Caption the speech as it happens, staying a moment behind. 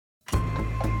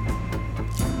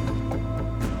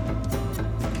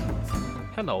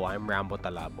Hello, I'm Rambo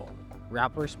Talabo,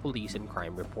 Rappler's Police and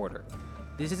Crime Reporter.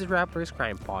 This is Rappler's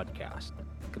Crime Podcast,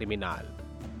 Kriminal.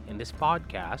 In this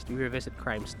podcast, we revisit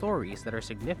crime stories that are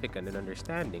significant in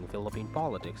understanding Philippine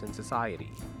politics and society.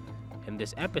 In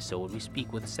this episode, we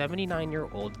speak with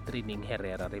 79-year-old Trining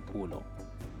Herrera Repuno,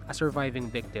 a surviving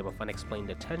victim of unexplained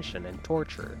detention and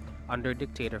torture under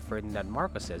dictator Ferdinand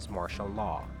Marcos's martial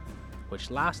law, which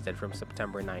lasted from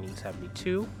September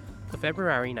 1972 to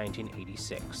February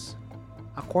 1986.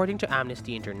 According to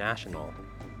Amnesty International,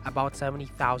 about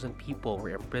 70,000 people were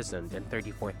imprisoned and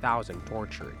 34,000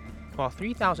 tortured, while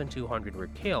 3,200 were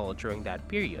killed during that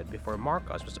period before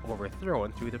Marcos was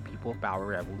overthrown through the People Power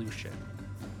Revolution.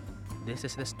 This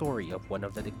is the story of one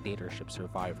of the dictatorship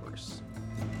survivors.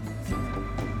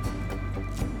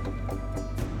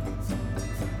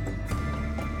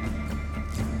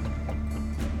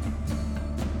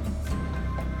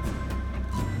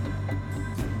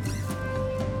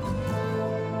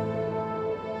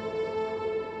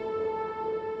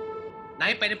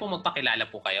 Nay, pwede po magpakilala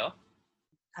po kayo?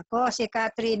 Ako si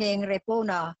Trining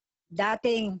Repuno,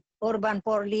 dating Urban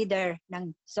Poor Leader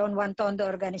ng Zone 1 Tondo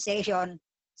Organization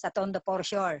sa Tondo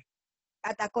Foreshore.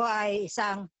 At ako ay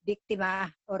isang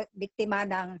biktima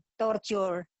ng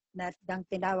torture na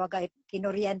tinawag ay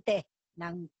kinuryente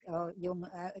ng yung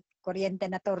kuryente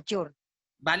na torture.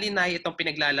 Bali, Nay, itong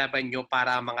pinaglalaban nyo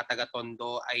para mga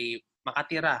taga-Tondo ay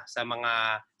makatira sa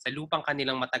lupang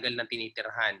kanilang matagal na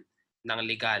tinitirhan ng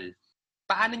legal.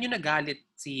 Paano nyo nagalit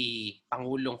si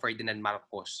Pangulong Ferdinand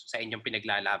Marcos sa inyong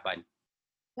pinaglalaban?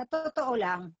 Sa totoo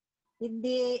lang,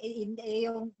 hindi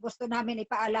yung gusto namin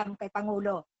ipaalam kay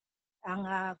Pangulo ang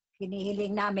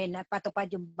hinihiling namin na patupad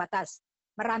yung batas.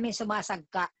 Maraming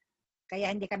sumasagka,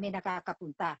 kaya hindi kami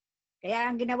nakakapunta.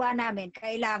 Kaya ang ginawa namin,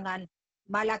 kailangan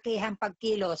malakihang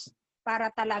pagkilos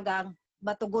para talagang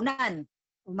matugunan,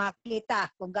 makita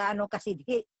kung gaano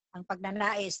kasidhi ang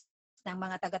pagnanais ng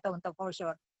mga taga-Tondo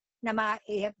Foreshore na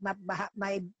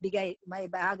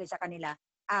maibahagi sa kanila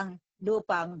ang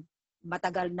lupang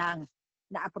matagal nang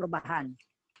naaprubahan.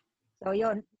 So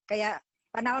yun, kaya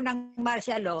panahon ng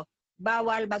martial law,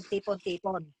 bawal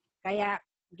magtipon-tipon. Kaya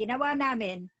ginawa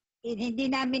namin, hindi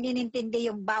namin inintindi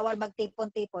yung bawal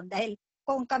magtipon-tipon dahil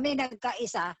kung kami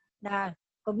nagkaisa na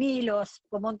kumilos,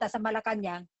 pumunta sa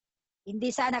Malacanang,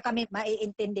 hindi sana kami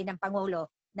maiintindi ng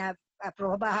Pangulo na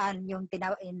aprobahan yung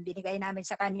binigay namin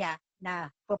sa kanya na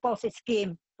proposed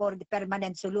scheme for the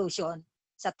permanent solution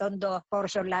sa Tondo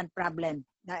Foreshore land problem.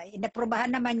 Na inaprobahan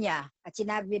naman niya at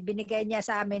binigay niya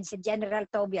sa amin si General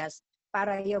Tobias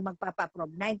para yung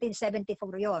magpapa-approve.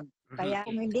 1974 yon. Kaya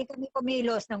kung hindi kami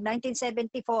kumilos noong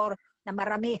 1974 na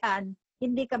maramihan,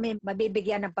 hindi kami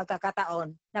mabibigyan ng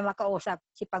pagkakataon na makausap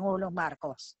si Pangulong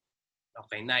Marcos.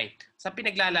 Okay, Nay. Sa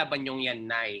pinaglalaban yung yan,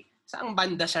 Nay, saang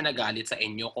banda siya nagalit sa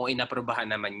inyo kung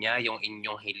inaprobahan naman niya yung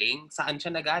inyong hiling? Saan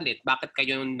siya nagalit? Bakit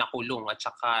kayo nakulong? At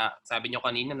saka sabi niyo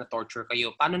kanina na torture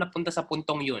kayo. Paano napunta sa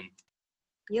puntong yun?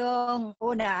 Yung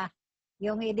una,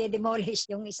 yung i-demolish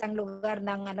yung isang lugar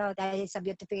ng dahil sa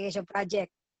beautification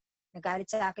project. Nagalit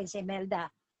sa akin si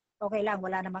Melda. Okay lang,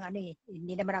 wala namang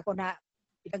hindi naman ako na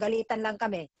pinagalitan lang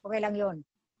kami. Okay lang yun.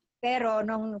 Pero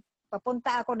nung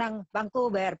papunta ako ng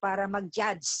Vancouver para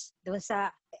mag-judge doon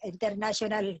sa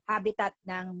international habitat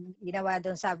ng ginawa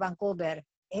doon sa Vancouver,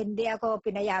 hindi ako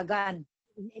pinayagan.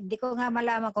 Hindi ko nga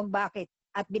malaman kung bakit.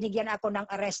 At binigyan ako ng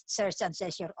arrest, search, and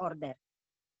seizure order.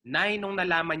 Nay, nung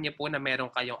nalaman niyo po na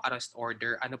meron kayong arrest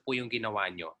order, ano po yung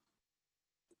ginawa niyo?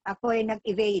 Ako ay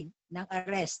nag-evade ng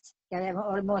arrest. Kaya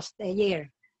almost a year.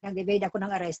 Nag-evade ako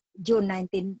ng arrest June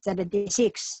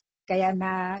 1976. Kaya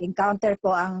na-encounter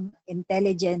ko ang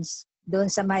intelligence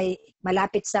doon sa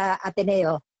malapit sa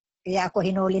Ateneo. Kaya ako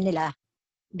hinuli nila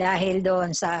dahil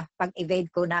doon sa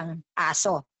pag-evade ko ng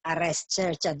ASO, arrest,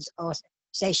 search, and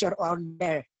seizure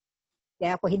order.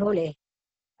 Kaya ako hinuli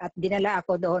at dinala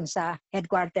ako doon sa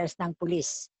headquarters ng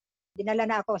police. Dinala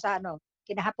na ako sa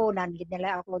kinahaponan,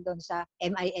 dinala ako doon sa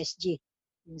MISG,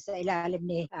 sa ilalim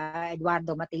ni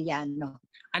Eduardo Matillano.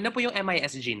 Ano po yung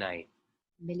MISG, Nay?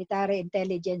 Military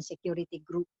Intelligence Security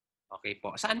Group. Okay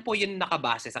po. Saan po yun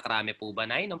nakabase? Sa Krame po ba,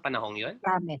 Nay, nung panahong yun?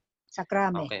 Sa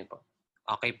Krame. Okay po.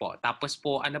 Okay po. Tapos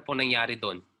po, ano po nangyari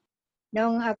doon?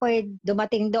 Nung ako'y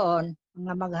dumating doon,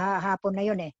 mga maghahapon na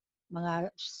yun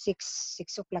mga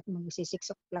 6 o'clock, mag-6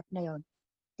 o'clock na yun,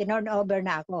 tinurn over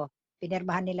na ako.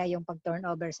 Pinirmahan nila yung pag-turn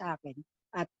over sa akin.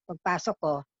 At pagpasok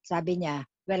ko, sabi niya,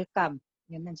 welcome.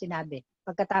 Yun ang sinabi.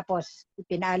 Pagkatapos,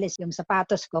 pinalis yung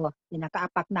sapatos ko,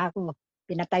 pinakaapak na ako.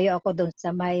 Pinatayo ako doon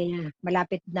sa may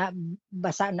malapit na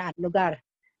basa na lugar.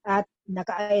 At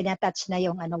naka-attach na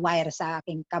yung wire sa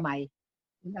aking kamay,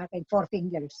 yung aking 4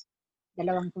 fingers.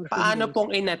 Dalawang four Paano fingers.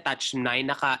 pong in-attach, Nay?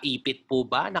 Nakaipit po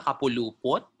ba?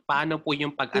 Nakapulupot? Paano po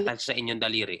yung pag-attach sa inyong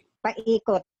daliri?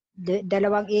 Paikot.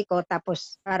 Dalawang ikot,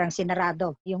 tapos parang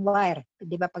sinarado. Yung wire,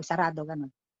 di ba pag sarado, ganun.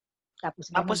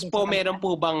 Tapos ganun Tapos din sa po, kabila. meron po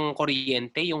bang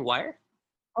kuryente yung wire?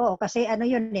 Oo, kasi ano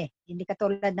yun eh. Hindi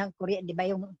katulad ng kuryente, di ba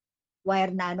yung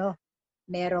wire na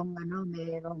merong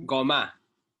Goma.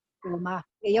 uma.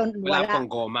 Yun, Wala wala. pong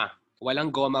goma.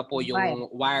 Walang goma po yung Wire.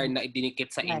 wire na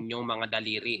idinikit sa Wire. inyong mga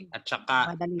daliri. At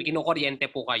saka, Madali. kinukuryente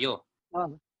po kayo.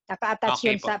 Oh. Naka-attach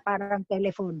Okay yun po. sa parang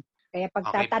telephone. Kaya pag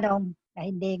Okay po. tatanong na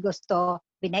hindi gusto,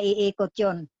 pinaiikot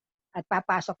yun at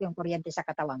papasok yung kuryente sa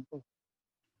katawan ko.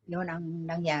 Yun ang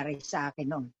nangyari sa akin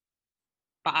noon.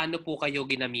 Paano po kayo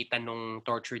ginamitan ng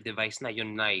torture device na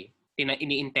yun, Nay?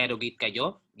 Ini-interrogate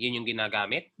kayo? Yun yung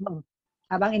ginagamit?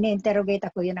 Habang ini-interrogate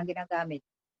ako, yun ang ginagamit.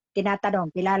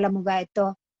 Tinatanong, kilala mo ba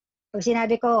ito? Pag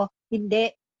sinabi ko, hindi,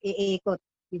 iikot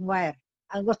yung wire.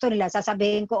 Ang gusto nila,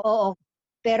 sasabihin ko, oo,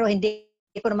 pero hindi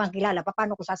ko naman kilala.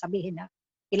 Paano ko sasabihin na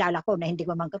kilala ko na hindi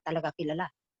ko naman talaga kilala?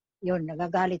 Yun,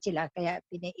 nagagalit sila, kaya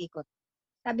piniikot.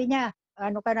 Sabi niya,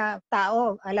 ano ka na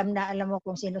tao, alam mo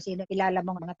kung sino-sino, kilala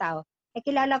mong mga tao.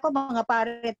 Kilala ko mga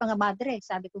pare at mga madre,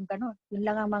 sabi kong gano'n. Yun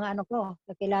lang ang mga ano ko,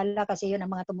 kilala kasi yun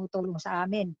ang mga tumutulong sa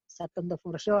amin, sa Tondo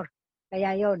for Sure.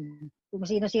 Kaya yun, kung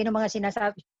sino-sino mga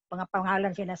sinasabi, mga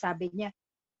pangalan sinasabi niya,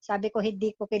 sabi ko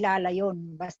hindi ko kilala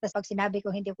yun. Basta pag sinabi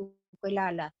ko hindi ko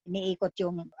kilala, iniikot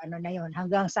yung ano na yun,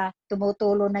 hanggang sa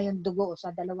tumutulo na yung dugo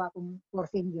sa dalawa kong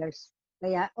four fingers.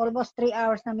 Kaya almost 3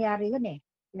 hours nangyari yun eh.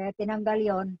 Kaya tinanggal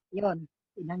yun.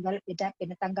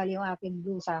 Pinatanggal yung aking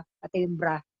blusa at yung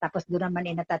bra. Tapos doon naman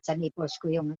inatat sa nipples ko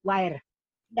yung wire.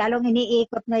 Dalong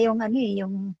iniikot na yung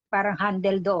yung parang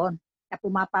handle doon na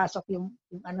pumapasok yung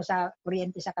ano sa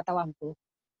kuryente sa katawan ko.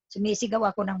 Sumisigaw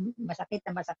ako ng masakit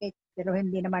na masakit, pero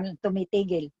hindi naman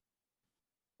tumitigil.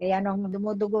 Kaya nung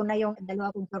dumudugo na yung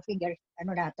dalawa kong four fingers,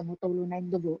 tumutulo na yung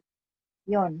dugo.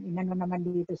 Yun, inano naman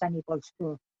dito sa nipples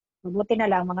ko. Mabuti na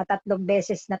lang, mga 3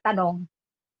 beses na tanong,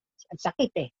 ang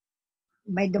sakit eh.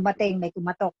 May dumating, may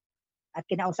kumatok at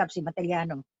kinausap si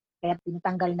Mateliano. Kaya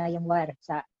pinatanggal na yung wire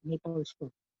sa nipples ko.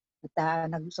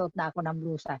 At nagsuot na ako ng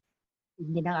blusa.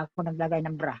 Hindi na ako naglagay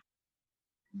ng bra.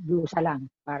 Blusa lang,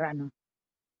 para ano.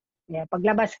 Kaya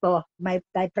paglabas ko, may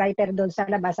typewriter doon sa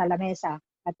labas, sa lamesa,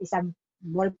 at isang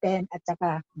ballpen at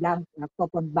saka blank na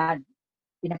coupon band.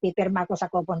 Pinapipirma ko sa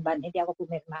coupon band, hindi ako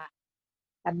pumirma.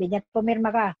 Sabi niya,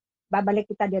 pumirma ka, babalik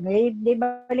kita doon. Hindi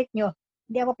balik nyo,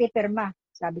 hindi ako pipirma.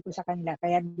 Sabi ko sa kanila,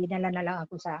 kaya dinala na lang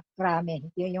ako sa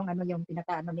krame. Yun yung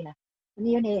pinakaano nila. Ano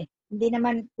yun eh, hindi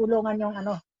naman tulungan yung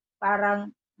parang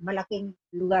malaking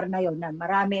lugar na yon na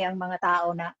marami ang mga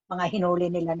tao na mga hinuli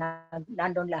nila na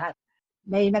nandun lahat.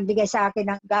 May nagbigay sa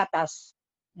akin ng gatas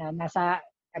na nasa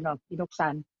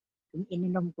pinuksan,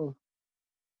 ininom ko.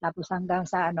 Tapos hanggang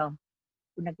sa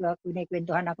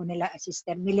pinagkwentuhan ako nila,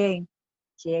 Sister Miling,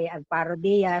 si Alvaro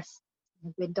Diaz,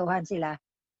 nagkwentuhan sila,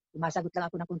 sumasagot lang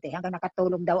ako ng kunti, hanggang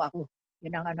nakatulog daw ako.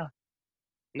 Yun ang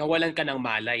Nawalan ka ng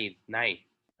malay, Nay.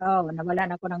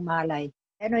 nawalan ako ng malay.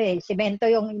 Semento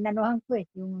yung inanuhan ko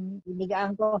yung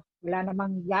inigaan ko, wala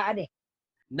namang gaan eh.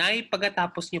 Nay,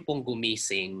 pagkatapos niyo pong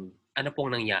gumising, ano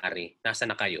pong nangyari?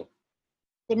 Nasaan na kayo?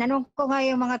 Tinanong ko nga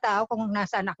yung mga tao kung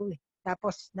nasaan ako eh.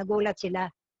 Tapos nagulat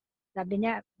sila. Sabi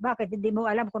niya, bakit hindi mo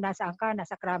alam kung nasaan ka?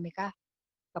 Nasa Krami ka?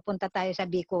 Papunta tayo sa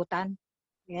Bikutan.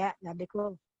 Kaya sabi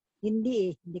ko,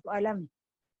 hindi ko alam.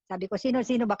 Sabi ko,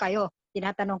 sino-sino ba kayo?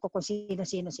 Tinatanong ko kung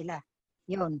sino-sino sila.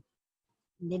 Yun.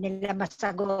 Hindi nila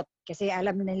masagot kasi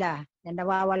alam nila na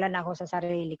nawawalan ako sa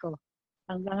sarili ko.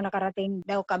 Hanggang nakarating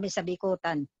daw kami sa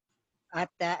Bikutan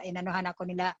at inanuhan ako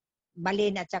nila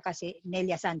Balin at saka si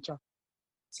Nelia Sancho.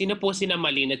 Sino po sina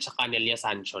Malin at saka Nelia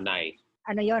Sancho, Nay?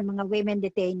 Mga women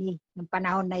detainee ng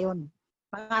panahon na yun.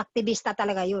 Mga aktivista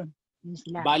talaga yun. Yun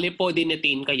sila. Bali po,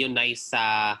 dinetain kayo, Nay,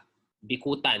 sa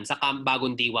Bikutan. Sa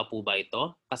Bagong Diwa po ba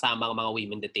ito? Kasama ang mga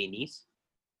women detainees?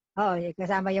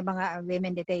 Kasama yung mga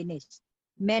women detainees.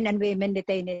 Men and women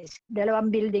detainees.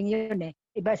 2 building yun eh.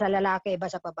 Iba sa lalaki,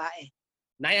 iba sa babae.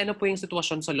 Nay, ano po yung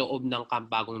sitwasyon sa loob ng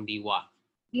Bagong Diwa?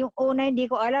 Yung una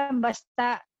hindi ko alam,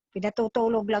 basta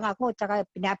pinatutulog lang ako tsaka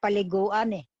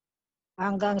pinapaliguan eh.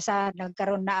 Hanggang sa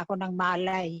nagkaroon na ako ng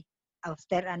malay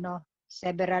after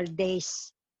several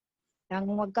days. Nang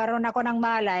magkaroon ako ng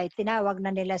malay, tinawag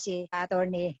na nila si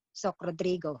Attorney Soc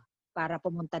Rodrigo para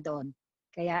pumunta doon.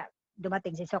 Kaya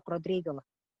dumating si Soc Rodrigo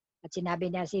at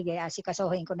sinabi niya, sige,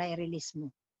 asikasuhin ko na i-release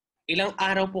mo. Ilang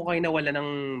araw po kayo nawala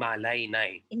ng malay,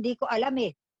 Nay? Hindi ko alam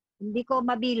eh. Hindi ko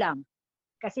mabilang.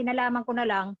 Kasi nalaman ko na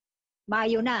lang,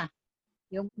 Mayo na.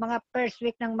 Yung mga first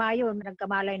week ng Mayo,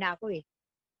 nagkamalay na ako eh.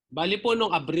 Bali po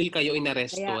nung Abril kayo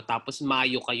inaresto, Kaya, tapos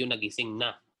Mayo kayo nagising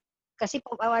na. kasi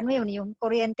po, awan mo yun, yung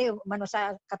kuryente, umano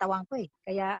sa katawan ko eh.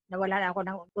 Kaya nawala na ako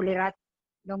ng ulirat.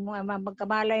 Nung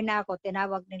magkamalay na ako,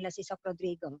 tinawag nila si Soc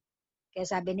Rodrigo. Kaya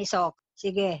sabi ni Soc,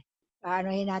 sige,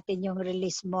 paanohin natin yung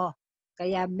release mo.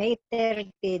 Kaya May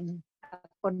 13,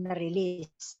 ako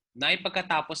na-release. Nay,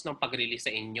 pagkatapos ng pag-release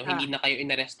sa inyo, hindi Ah, na kayo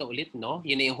inaresto ulit, no?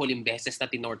 Yun na yung huling beses na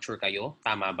tinorture kayo.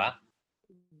 Tama ba?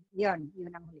 yun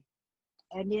ang huli.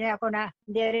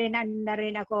 Hindi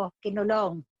rin ako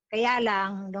kinulong. Kaya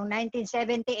lang, noong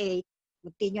 1978,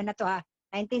 continue na to ha,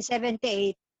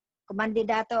 1978,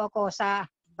 kumandidato ako sa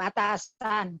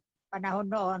batasan. Panahon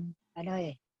noon,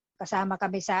 kasama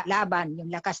kami sa laban,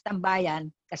 yung Lakas ng Bayan.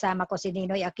 Kasama ko si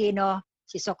Ninoy Aquino,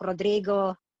 si Soc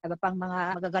Rodrigo, iba pang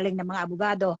mga magagaling na mga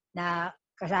abogado na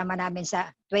kasama namin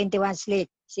sa 21 Slit.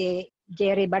 Si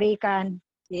Jerry Barican,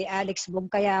 si Alex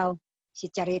Bungkayaw, si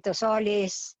Charito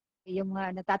Solis, yung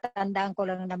natatandaan ko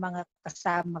lang ng mga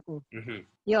kasama ko. Mhm.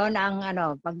 Yon ang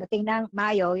pagdating ng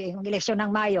Mayo, yung eleksyon ng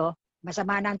Mayo,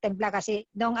 masama ng templa kasi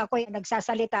nung ako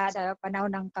nagsasalita sa panahon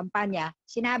ng kampanya,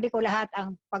 sinabi ko lahat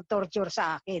ang pag-torture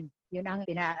sa akin. Yun ang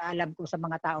pinaalam ko sa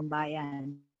mga taong bayan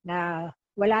na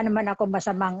wala naman ako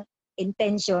masamang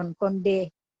intention kundi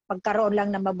pagkaroon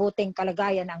lang ng mabuting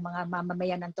kalagayan ang mga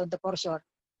mamamayan ng Tondo Portion,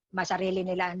 masarili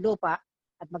nila ang lupa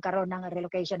at magkaroon ng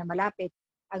relocation na malapit.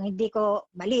 Ang hindi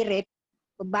ko malirip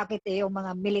kung bakit yung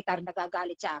mga militar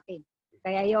nagagalit sa akin.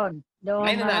 Kaya yon, Nay,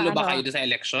 noong nanalo ba kayo doon sa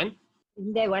election?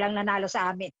 hindi, walang nanalo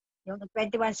sa amin. Yung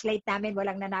 21 slate namin,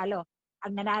 walang nanalo.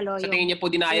 Ang nanalo Sa tingin yung niyo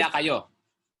po dinaya kayo?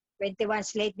 21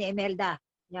 slate ni Imelda.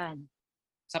 Yan.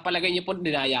 Sa palagay niyo po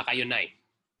dinaya kayo, Nay?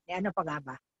 Ano pa nga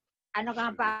ba? Ano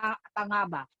pa nga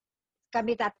ba?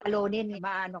 Kami tatalunin,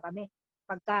 maano kami.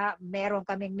 Pagka meron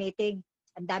kaming meeting,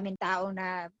 ang daming tao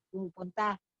na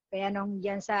pupunta. Kaya nung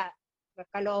diyan sa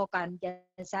Caloocan,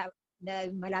 diyan sa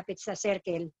malapit sa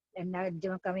circle,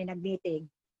 diyan kami nag-meeting.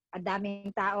 Ang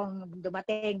daming taong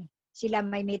dumating. Sila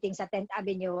may meeting sa 10th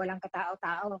Avenue, walang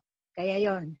katao-tao. Kaya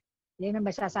yon, yun ang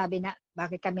masasabi na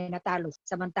bakit kami natalo.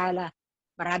 Samantala,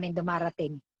 maraming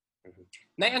dumarating.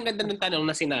 Nay, ang ganda ng tanong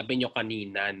na sinabi niyo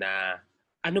kanina na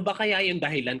ano ba kaya yung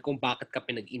dahilan kung bakit ka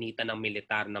pinag-initan ng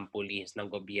militar, ng pulis, ng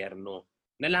gobyerno?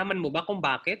 Nalaman mo ba kung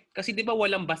bakit? Kasi di ba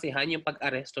walang basehan yung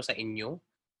pag-aresto sa inyo?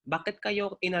 Bakit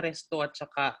kayo inaresto at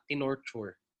saka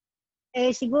tinorture?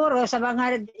 Siguro sa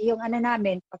mga yung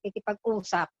namin,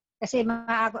 pakikipag-usap, kasi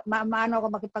maano ako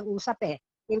makipag-usap eh.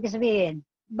 Ibig sabihin,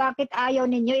 bakit ayaw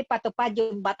ninyo ipatupad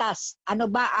yung batas? Ano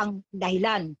ba ang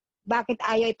dahilan? Bakit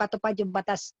ayaw ipatupad yung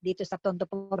batas dito sa Tondo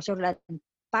Portion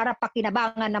para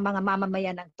pakinabangan ng mga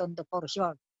mamamayan ng Tondo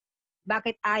Portion?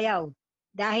 Bakit ayaw?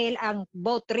 Dahil ang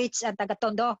vote rich ang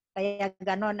taga-Tondo, kaya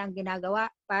ganon ang ginagawa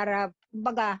para,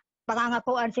 kumbaga,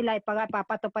 pangangakuan sila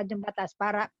ipapatupad yung batas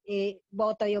para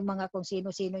boto yung mga kung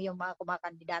sino-sino yung mga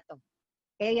kumakandidato.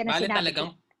 Kaya yan ang Bale sinabi ko. talagang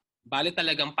bale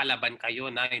talagang palaban kayo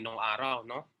na nung araw,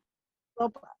 no? So,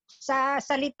 sa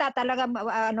salita talaga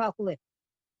ako eh.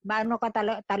 Maano ka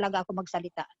talaga ako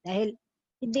magsalita dahil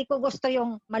hindi ko gusto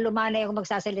yung malumanay ako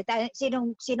magsasalita.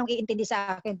 Sinong iintindi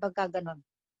sa akin pagka ganon?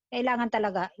 Kailangan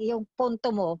talaga yung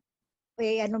punto mo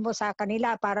ano mo sa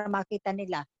kanila para makita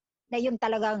nila na yung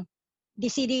talagang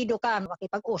desidido ka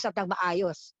makipag-usap ng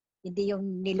maayos. Hindi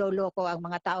yung niloloko ang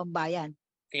mga taong bayan.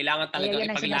 Kailangan Kaya talagang yun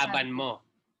ang ipaglaban sinasabi ko. mo.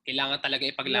 Kailangan talaga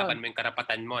ipaglaban Yun. mo yung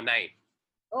karapatan mo, Nay.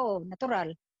 Oo, natural.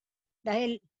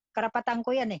 Dahil karapatan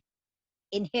ko yan eh.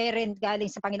 Inherent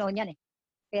galing sa Panginoon yan eh.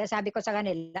 Kaya sabi ko sa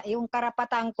kanila, yung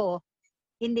karapatan ko,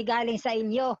 hindi galing sa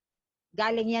inyo.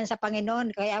 Galing yan sa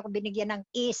Panginoon. Kaya ako binigyan ng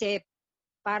isip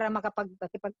para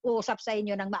makapag-usap sa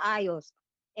inyo ng maayos.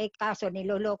 Kaso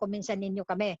niloloko minsan ninyo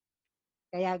kami.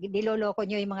 Kaya niloloko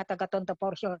nyo yung mga taga-Tondo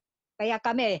Portion. Kaya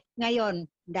kami ngayon,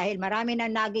 dahil marami na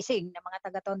nagising na mga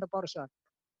taga-Tondo Portion,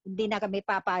 hindi na kami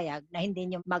papayag na hindi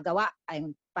nyo magawa ay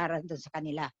para doon sa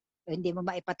kanila. O hindi mo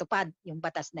maipatupad yung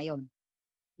batas na yon.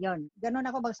 Yon, ganun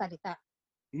ako magsalita.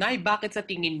 Nay, bakit sa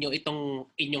tingin nyo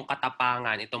itong inyong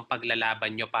katapangan, itong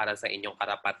paglalaban nyo para sa inyong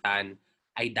karapatan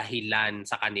ay dahilan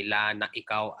sa kanila na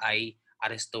ikaw ay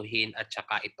arestuhin at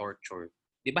saka i-torture?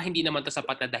 Di ba hindi naman to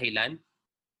sapat na dahilan?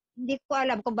 Hindi ko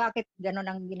alam kung bakit ganun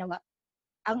ang ginawa.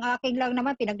 Ang aking lang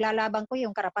naman, pinaglalaban ko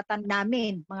yung karapatan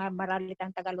namin, mga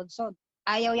maralitang Tagalunsod.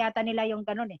 Ayaw yata nila yung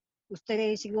ganun eh. Gusto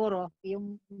nila siguro,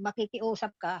 yung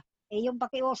makikiusap ka, yung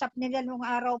pakiusap nila nung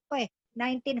araw pa eh.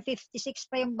 1956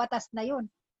 pa yung batas na yun.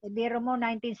 Biro mo,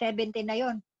 1970 na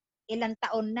yun. Ilang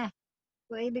taon na.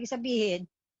 So, ibig sabihin,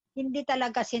 hindi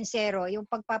talaga sincero yung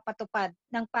pagpapatupad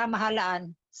ng pamahalaan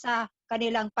sa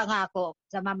kanilang pangako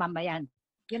sa mamamayan.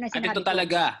 Yun ang At ito sinabi ko.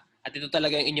 talaga, At ito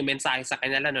talaga yung inyong mensahe sa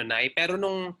kanila, no, Nay? Pero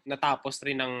nung natapos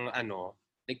rin ng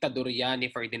diktadorya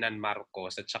ni Ferdinand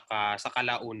Marcos at saka sa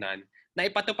kalaunan,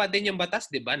 naipatupad din yung batas,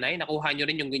 di ba, Nay? Nakuha nyo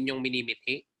rin yung inyong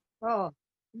minimithi. Oo.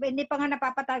 Hindi pa nga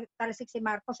napapatalsik si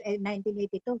Marcos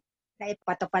 1982.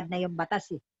 Naipatupad na yung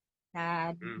batas eh.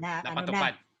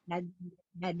 Napatupad.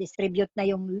 Na-distribute na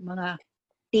yung mga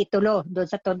titulo doon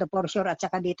sa Tondo Portior at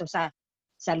saka dito sa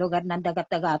lugar ng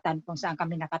dagat-dagatan kung saan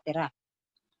kami nakatira.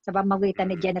 Sa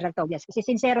pamamagitan ni General Tobias. Kasi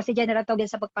sincero si General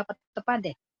Tobias sa pagpapatupad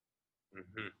eh.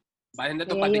 Bale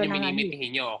natupad din yung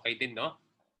minimitihin nyo. Okay din, no?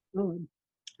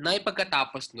 Na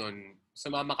pagkatapos nun,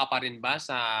 sumama ka pa rin ba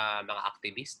sa mga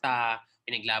aktivista?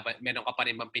 Meron ka pa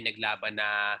rin bang pinaglaban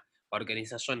na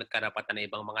organisasyon at karapatan ng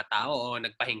ibang mga tao o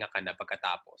nagpahinga ka na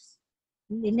pagkatapos?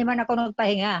 Hindi naman ako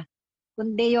nagpahinga.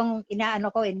 Kundi yung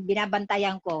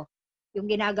binabantayan ko, yung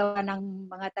ginagawa ng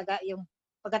mga yung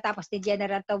pagkatapos ni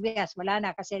General Tobias, wala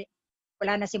na kasi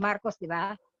wala na si Marcos, di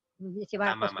ba? Si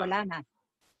Marcos wala na.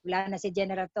 Wala na si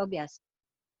General Tobias.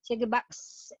 Sige ba,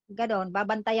 ganoon,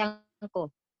 babantayan ko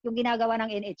yung ginagawa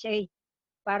ng NHA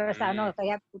para sa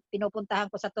kaya pinupuntahan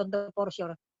ko sa Tondo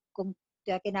Portior kung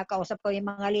kinakausap ko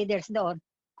yung mga leaders doon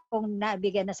kung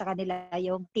nabigyan na sa kanila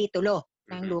yung titulo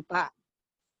ng lupa.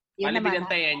 Yun naman.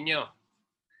 Binantayan nyo.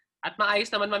 At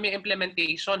maayos naman ma'am yung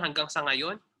implementation hanggang sa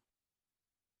ngayon?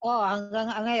 Oo, hanggang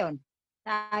ngayon.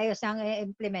 Ayos ang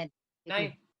implement.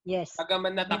 Nay, yes.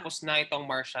 Pagaman natapos na itong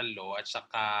martial law at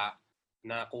saka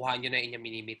nakuha nyo na inyong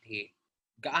minimithi,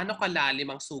 gaano kalalim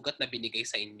ang sugat na binigay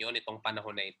sa inyo nitong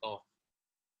panahon na ito?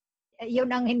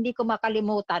 Yun ang hindi ko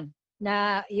makalimutan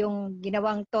na yung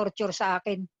ginawang torture sa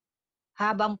akin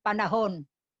habang panahon.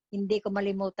 Hindi ko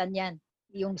malimutan yan.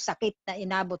 Yung sakit na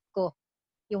inabot ko.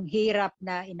 Yung hirap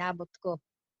na inabot ko.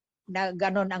 Na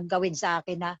ganon ang gawin sa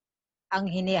akin na ang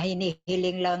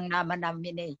hinihiling lang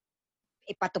namin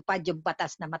ipatupad yung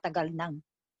batas na matagal nang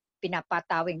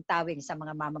pinapatawing-tawing sa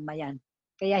mga mamamayan.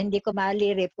 Kaya hindi ko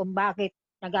malirip kung bakit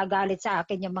nagagalit sa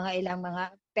akin yung mga ilang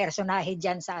mga personahe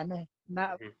dyan sa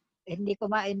hindi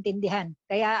ko maintindihan.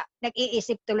 Kaya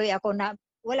nag-iisip tuloy ako na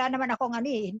wala naman akong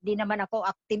hindi naman ako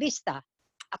aktivista.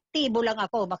 Aktibo lang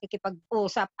ako,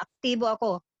 makikipag-usap. Aktibo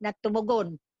ako na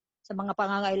tumugon sa mga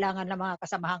pangangailangan ng mga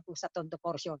kasamahan ko sa Tondo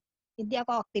Portior. Hindi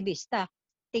ako aktivista.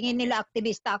 Tingin nila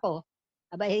aktivista ako.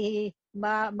 Abay,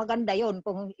 maganda yon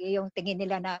kung yung tingin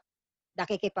nila na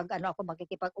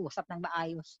makikipag-usap ng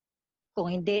maayos. Kung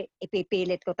hindi,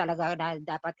 ipipilit ko talaga na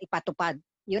dapat ipatupad.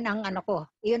 Yun ang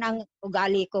yun ang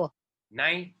ugali ko.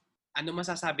 Nay, ano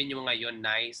masasabi niyo ngayon,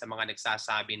 Nay, sa mga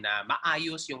nagsasabi na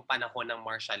maayos yung panahon ng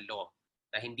martial law?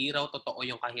 Na hindi raw totoo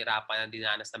yung kahirapan na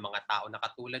dinanas ng mga tao na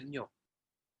katulad nyo?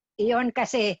 Iyon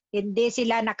kasi hindi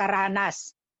sila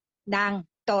nakaranas ng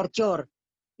torture.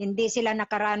 Hindi sila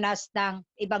nakaranas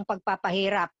ng ibang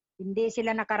pagpapahirap. Hindi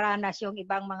sila nakaranas yung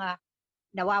ibang mga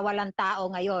nawawalan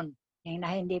tao ngayon na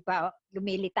hindi pa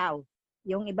lumilitaw.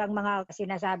 Yung ibang mga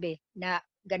sinasabi na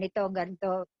ganito,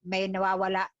 may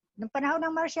nawawala. Noong panahon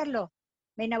ng martial law,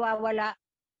 may nawawala.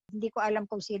 Hindi ko alam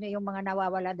kung sino yung mga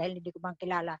nawawala dahil hindi ko bang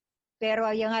kilala. Pero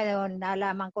yung ngayon,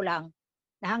 nalaman ko lang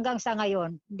na hanggang sa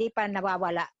ngayon, hindi pa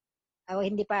nawawala. O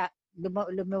hindi pa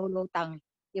lumulutang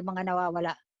yung mga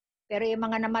nawawala. Pero yung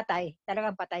mga namatay,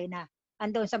 talagang patay na.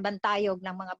 Andun sa bantayog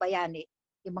ng mga bayani,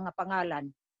 yung mga pangalan,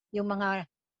 yung mga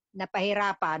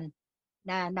napahirapan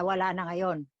na nawala na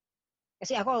ngayon.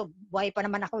 Kasi ako, buhay pa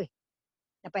naman ako eh.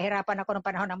 Napahirapan ako ng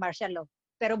panahon ng martial law.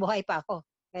 Pero buhay pa ako.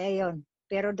 Kaya yun.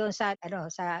 Pero doon sa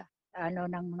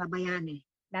ng mga bayani,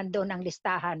 nandoon ang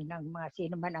listahan ng mga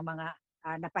sino man ang mga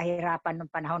napahirapan ng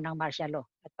panahon ng martial law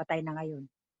at patay na ngayon.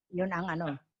 Yun ang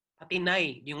Pati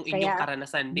Nay, yung inyong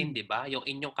karanasan din, di ba? Yung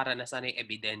inyong karanasan ay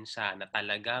ebidensya na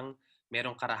talagang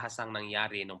merong karahasang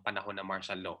nangyari nung panahon ng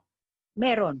martial law.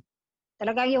 Meron.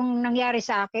 Talagang yung nangyari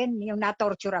sa akin, yung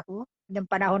na-torture ako, yung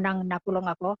panahon ng nakulong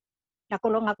ako.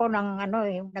 Nakulong ako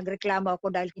yung nagreklamo ako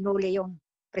dahil hinuli yung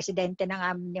presidente ng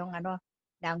amin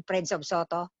ng Friends of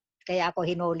Soto. Kaya ako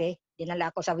hinuli. Dinala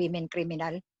ako sa women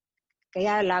criminal.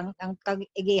 Kaya lang, ang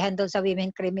kag-igihan doon sa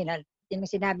women criminal, yung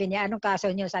sinabi niya, anong kaso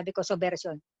niyo? Sabi ko,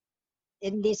 subversion.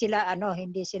 Hindi sila,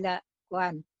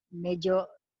 medyo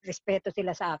respeto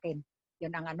sila sa akin.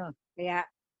 Yun ang Kaya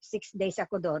 6 days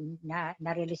ako doon,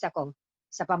 na-release ako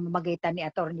sa pamamagitan ni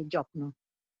Attorney Jokno.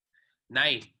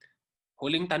 Nay,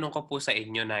 huling tanong ko po sa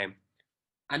inyo, Nay.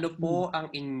 Ano po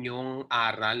ang inyong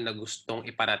aral na gustong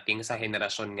iparating sa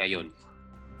henerasyon ngayon?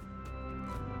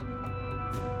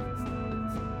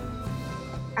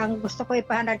 Ang gusto ko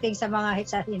ipaharating sa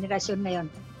henerasyon ngayon,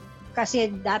 kasi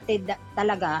dati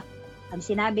talaga, ang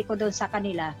sinabi ko doon sa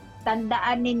kanila,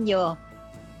 tandaan ninyo,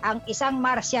 ang isang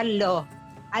martial law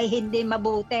ay hindi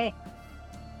mabuti.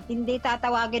 Hindi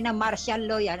tatawagin na martial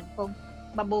law yan kung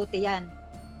mabuti yan.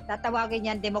 Tatawagin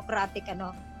yan democratic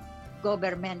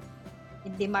government,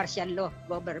 hindi martial law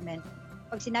government.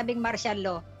 Pag sinabing martial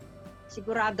law,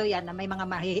 sigurado yan na may mga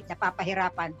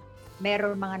napapahirapan,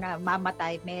 meron mga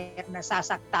namamatay, meron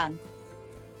nasasaktan.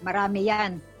 Marami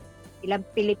yan. Ilang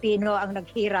Pilipino ang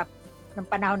naghirap ng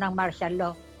panahon ng martial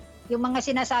law. Yung mga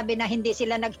sinasabi na hindi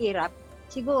sila naghirap,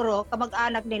 siguro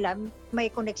kamag-anak nila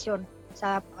may koneksyon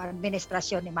sa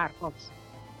administrasyon ni Marcos.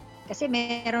 Kasi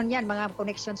meron yan, mga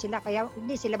koneksyon sila, kaya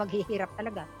hindi sila maghihirap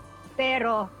talaga.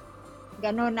 Pero,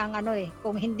 ganun ang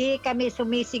kung hindi kami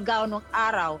sumisigaw nung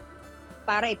araw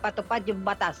para ipatupad yung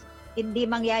batas, hindi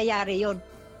mangyayari yun.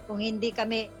 Kung hindi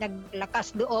kami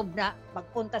naglakas loob na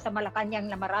magpunta sa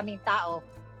Malacanang na maraming tao,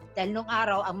 dahil nung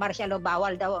araw, ang martial law,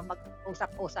 bawal daw ang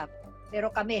mag-usap-usap. Pero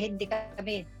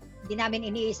hindi namin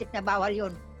iniisip na bawal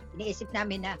yun. Iniisip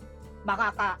namin na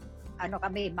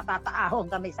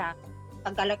makakaahon kami sa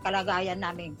kalagayan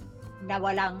namin na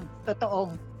walang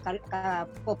totoong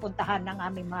pupuntahan ng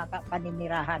aming mga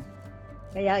paninirahan.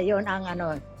 Kaya yun ang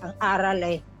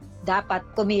aral dapat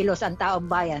kumilos ang taong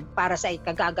bayan para sa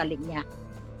ikagagaling niya.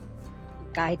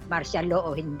 Kahit martial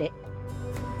law o hindi.